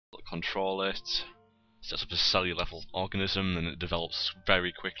control it. Sets up a cellular level organism, and it develops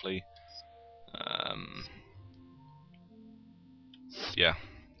very quickly. Yeah,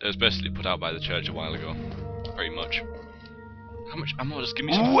 it was basically put out by the church a while ago. Very much. How much ammo? Just give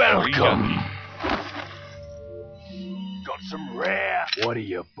me some. Welcome. Got some rare. What are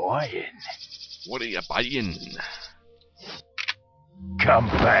you buying? What are you buying? Come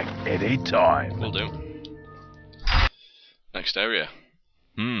back anytime. Will do. Next area.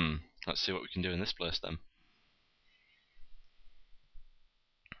 Let's see what we can do in this place then.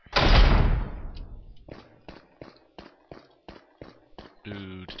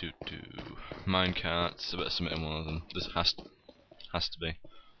 Minecarts. I better submit in one of them. This has to be.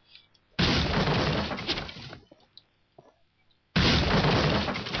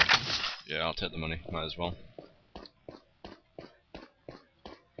 Yeah, I'll take the money. Might as well.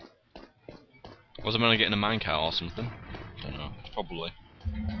 Was I going to get in a minecart or something? I don't know. Probably.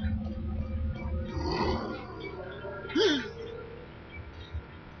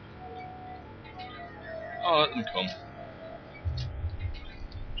 Oh, let them come.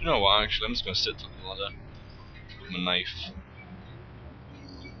 Do you know what? Actually, I'm just going to sit on the ladder with my knife.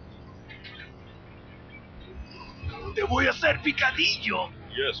 Te voy a hacer picadillo.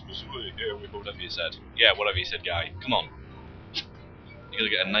 Yes, whatever you said. Yeah, whatever you said, guy. Come on. You're gonna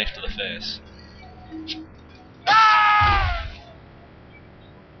get a knife to the face. Ah!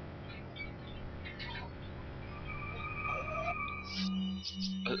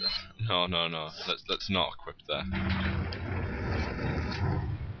 No. Let's not equip there.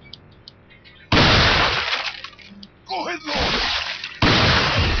 Cógelo.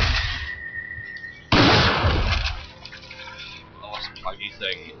 Oh, that's a plaggy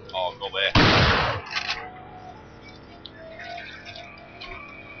thing. Oh, go away.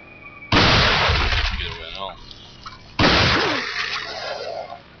 Get away now.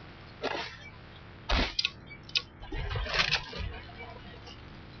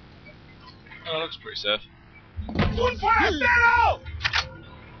 Oh, looks pretty safe. Un forastero!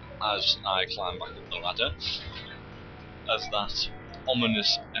 As I climb back up the ladder, as that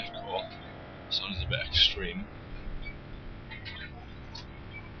ominous echo sounds a bit extreme.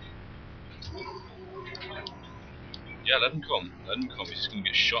 Yeah, let him come. Let him come. He's just gonna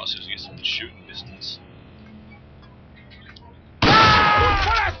get shot as soon as he gets in shooting distance. Un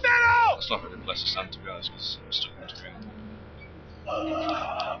forastero! That's not a very good place to stand, to be honest, because I'm stuck into him.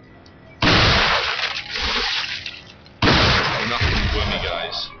 We're not getting wormy,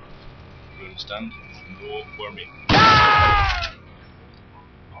 guys. You understand? No wormy.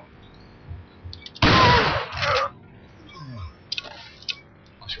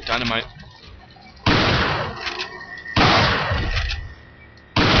 That's your dynamite.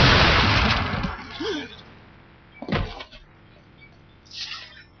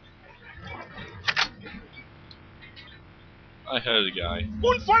 I heard a guy.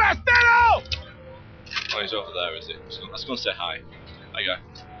 Un forastero! Oh, he's over there, is he? Let's go and say hi. Hi, guy.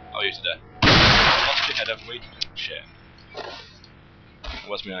 How are you today? Lost your head, have we? Shit.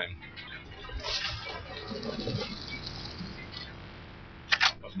 Where's my aim?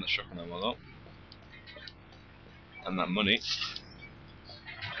 Having the shotgun ammo though. And that money.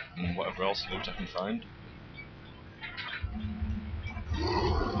 And whatever else loot I can find.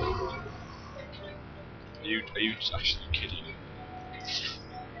 Are you just actually kidding me?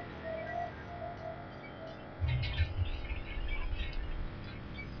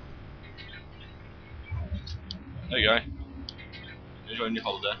 There you go. Enjoying your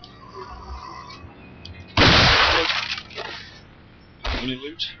holiday. Any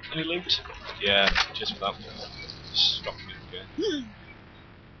loot? Any loot? Yeah, cheers for that. Just dropping it again.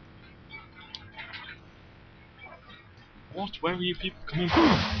 What? Where are you people coming from?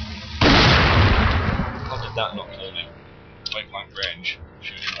 How did that not kill me? Point blank range.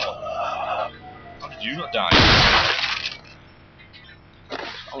 Shooting what? How did you not die?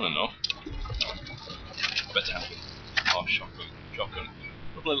 I wanna know. Better handgun. Oh, shotgun. Shotgun.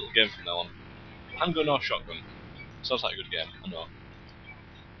 We'll play a little game from now on. Handgun or shotgun? Sounds like a good game, I know.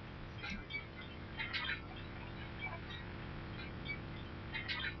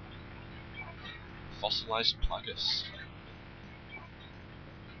 Fossilized plagas.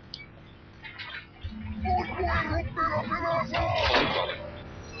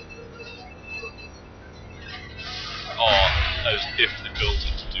 Oh, as if they built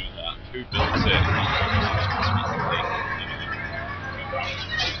it to do that. Who built it?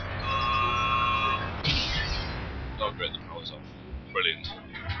 Oh great, the power's off. Brilliant.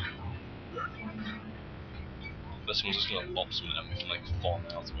 This one's just gonna lob something at me from like 4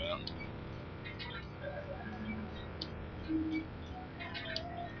 miles away.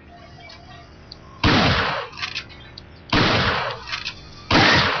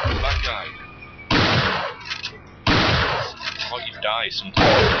 die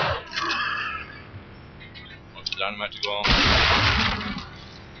sometimes. Want the dynamite to go off.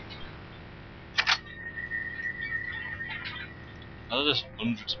 Are there just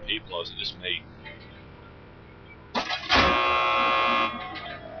hundreds of people, or is it just me? I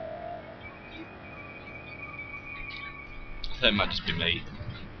think it might just be me.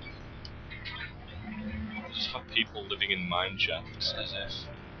 I just have people living in mine shafts, as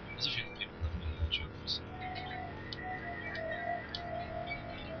if you have people living in mine shafts.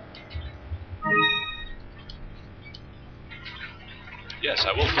 Yes,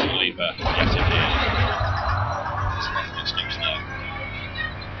 I will probably leave her. Yes, it is. There's a lot of footsteps there.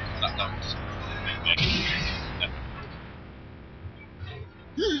 That was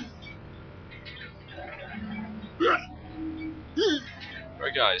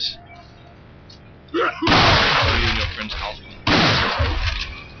right, guys. You and your friend's house. Is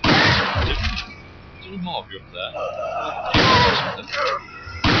there more of you up there?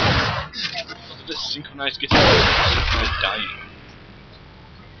 Look at this synchronized guitar. Synchronized dying.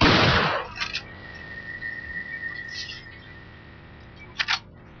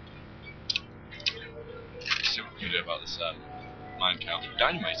 Let's see what we can do about this mine count.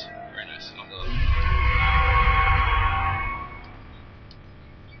 Dynamite. Very nice.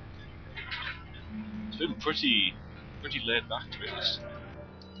 It's been pretty laid back, to be honest.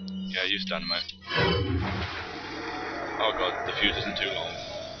 Yeah, use dynamite. Oh god, the fuse isn't too long.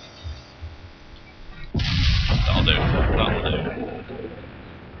 That'll do. That'll do.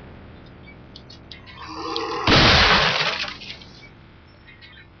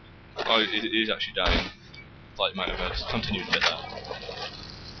 Oh, it is actually dying. I thought it might have continued a bit there.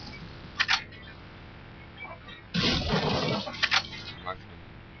 Magnum.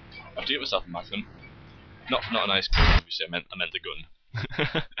 I have to get myself a Magnum. Not an ice cream, obviously. I meant the gun.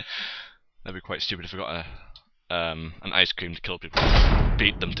 That'd be quite stupid if I got an ice cream to kill people,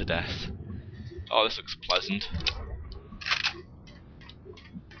 beat them to death. Oh, this looks pleasant.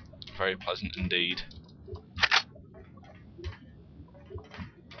 Very pleasant indeed.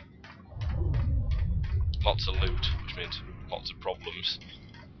 Lots of loot, which means lots of problems.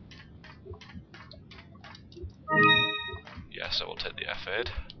 Yes, I will take the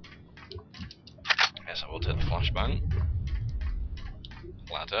F-aid. Yes, I will take the flashbang.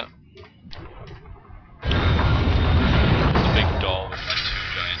 Ladder. The big door with like two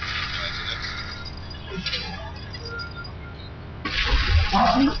giant guys in it.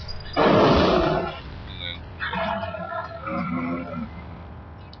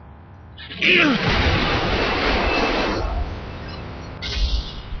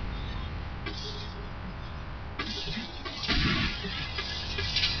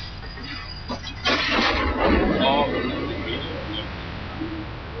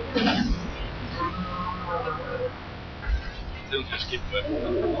 They'll just keep working.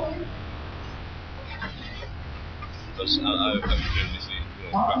 Because I've been doing this,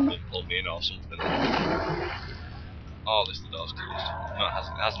 grab me and pull me in or something. Oh, the door's closed. No, it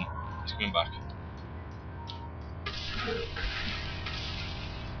hasn't. He's coming back.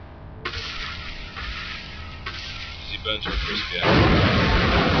 Has he burnt to a crisp yet?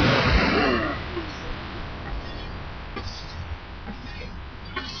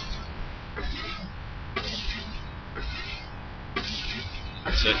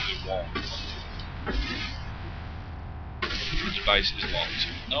 Certainly warm. The device is locked.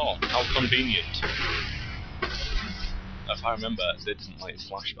 Oh, how convenient. If I remember, they didn't like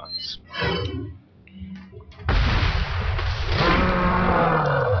flashbangs.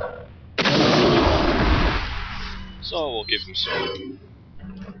 So we'll give him some.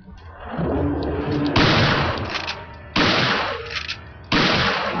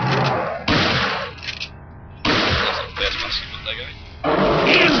 That's a face mask, that guy. Oh,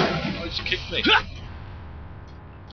 he just kicked me.